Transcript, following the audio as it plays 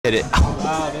hit it.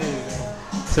 Wow, there you go.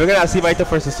 So we're gonna have Cibaito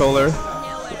versus Solar.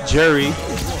 Juri.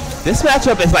 This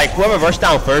matchup is like whoever rushed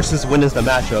down first is wins the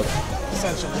matchup.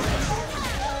 Essentially.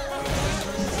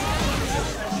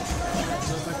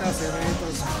 Just like I said, man,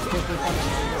 those quickly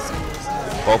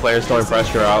punches. Both players throwing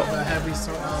pressure out. The heavy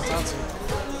Tatsu.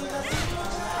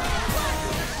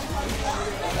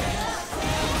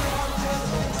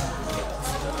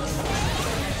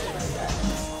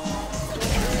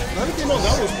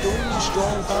 That was 3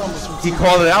 strong combos. He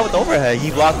called it out with overhead.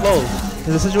 He blocked lows.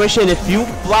 In the situation, if you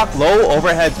block low,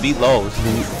 overheads beat lows.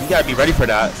 You gotta be ready for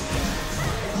that.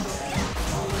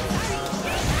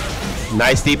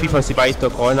 Nice DP from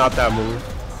Cibaito, calling out that move.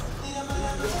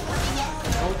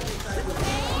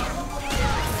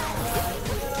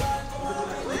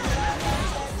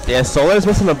 Yeah, Solar is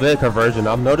missing a bit of conversion.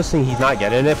 I'm noticing he's not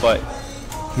getting it, but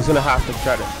he's gonna have to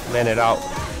try to man it out.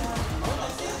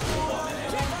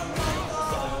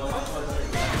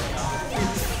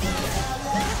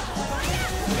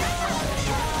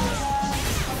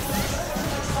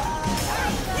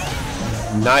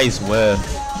 Nice whiff.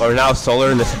 But now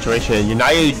Solar in the situation. You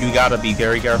gotta be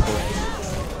very careful.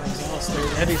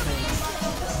 Anything.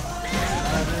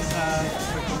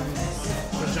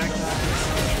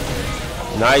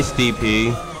 Nice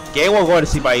DP. Game 1 going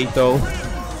to Cibaito.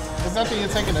 It's not that you're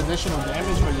taking additional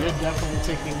damage, but you're definitely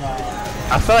taking.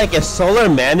 I feel like if Solar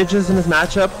manages in this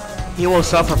matchup, he won't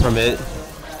suffer from it.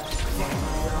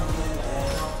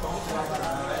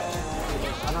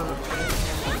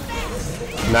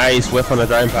 Nice whiff on the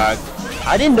drawing pack.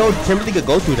 I didn't know Kimberly could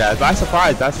go through that. By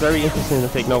surprise, that's very interesting to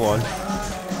take note on.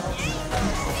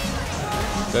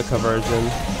 Good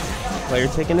conversion. Player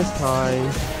taking his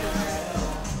time.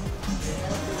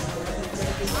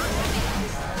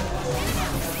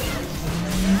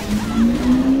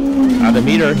 Out of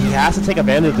meter, he has to take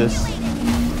advantage of this.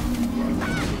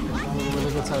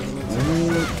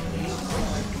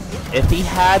 If he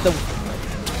had the...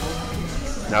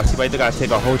 Now Cibaito got to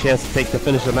take a whole chance to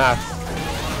finish the match.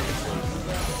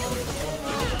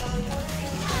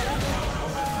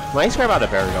 Nice grab out of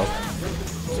barrier though.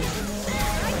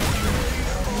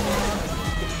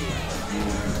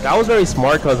 That was very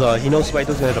smart because he knows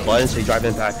Cibaito's gonna hit the button, so he drive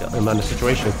impact him on the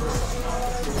situation.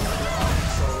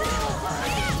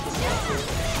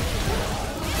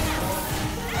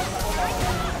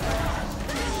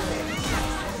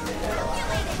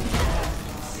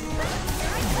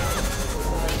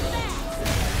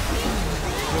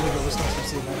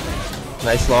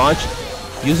 Nice launch.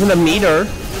 Using the meter.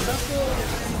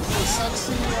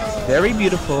 Very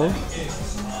beautiful.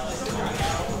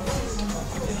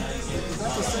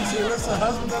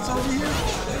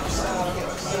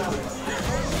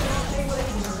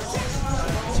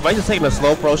 Cibaito's taking a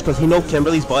slow approach because he knows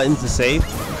Kimberly's buttons is safe.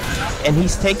 And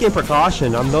he's taking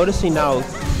precaution. I'm noticing now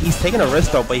he's taking a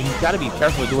risk though, but he's got to be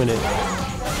careful doing it.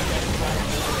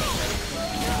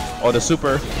 Oh, the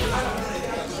super.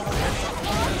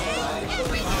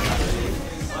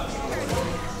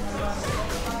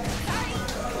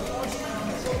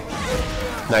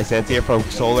 Nice anti-air from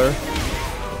Solar.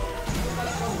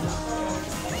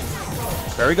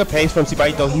 Very good pace from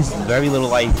Cibaito. He's very little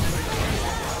life.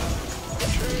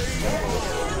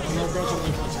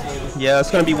 Yeah,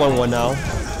 it's gonna be 1-1 now.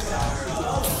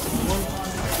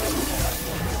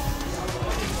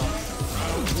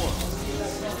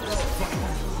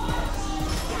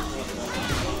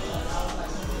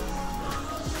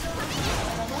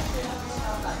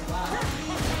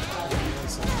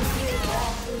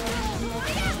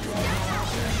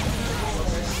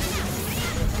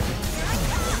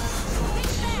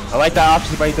 I like that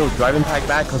option by the driving pack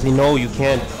back because he know you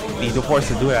can't be forced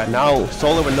to do that. Now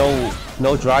Solar with no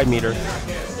drive meter. So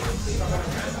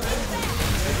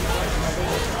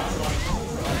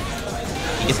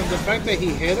the fact that he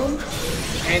hit him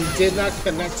and did not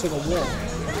connect to the wall.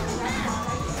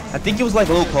 I think it was like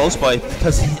a little close, but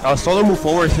because Solar moved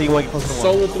forward, so you want to get close to the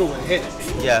wall. Solar threw a hit.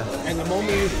 Yeah. And the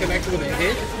moment you connect with a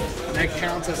hit, that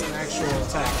counts as an actual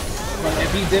attack. But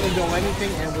if he didn't do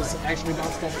anything and was actually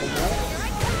bounced off the wall,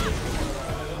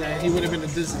 then he would have been in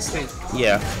a dizzy state.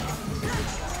 Yeah.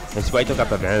 And Cibaito got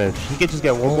the advantage. He could just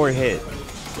get one more hit.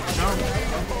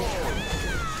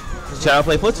 Just try to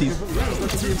play footsies. Yeah, just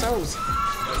look at your toes.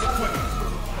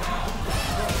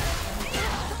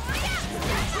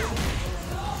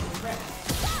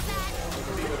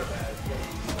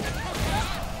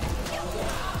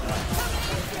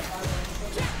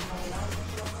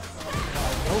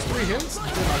 Those 3 hits did a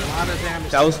lot of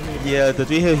damage. That was, yeah, the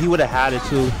 3 hit, he would have had it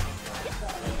too.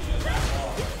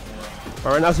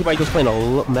 But right now, Cibaito's playing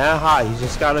a mad high. He's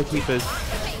just gotta keep the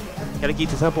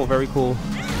tempo very cool.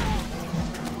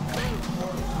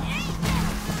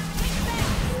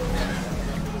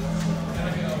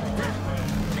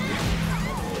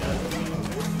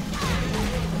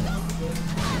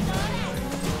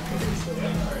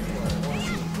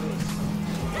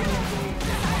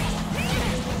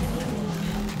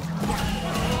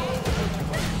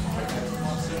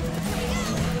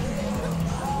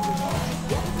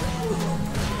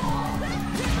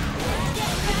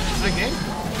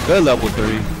 Good level 3.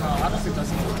 No, I don't think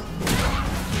that's enough.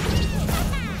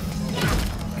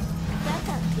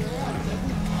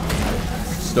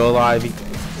 Still alive.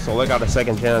 Solar got a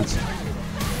second chance.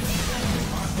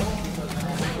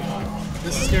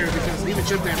 This is scary because even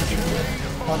chip damage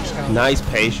punch count. Nice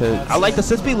patient. I like the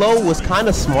 6B low was kind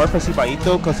of smart for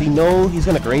Cibaito because he know he's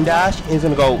gonna green dash and he's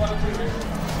gonna go.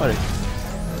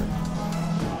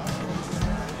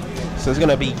 So it's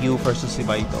gonna be you versus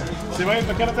Cibaito.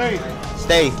 Cibaito, quédate.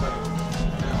 Stay.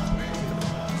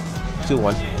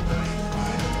 2-1.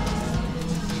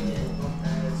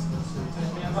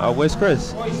 Where's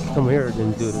Chris? Come here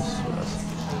and do this with us.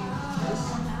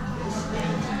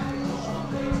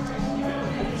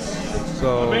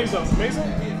 So.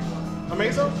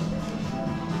 Amazo?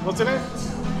 What's the name?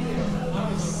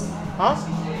 Huh?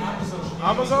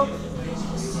 Amazon?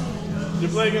 You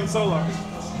play against Solar.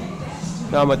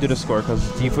 Now I'm gonna do the score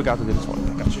because you forgot to do this one.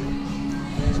 I got you.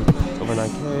 So, over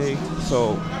 9K.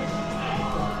 So.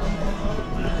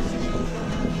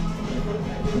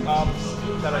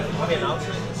 Okay,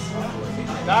 announcement.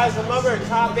 Guys, remember,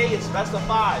 top 8 is best of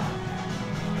 5.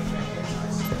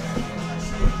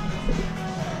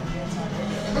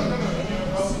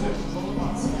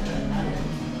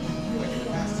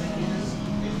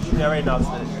 You already announced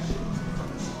it.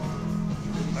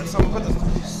 Alright, so I'm gonna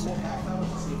put this.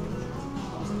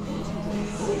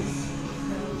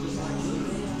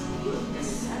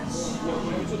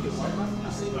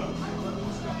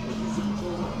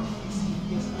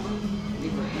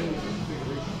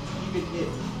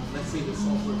 Let's say the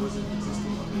software wasn't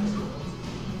existing on the store.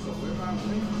 So wherever I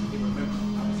went, they remember.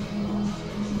 I was like, oh,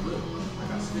 good. I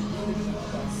got stick with it.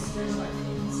 It's like,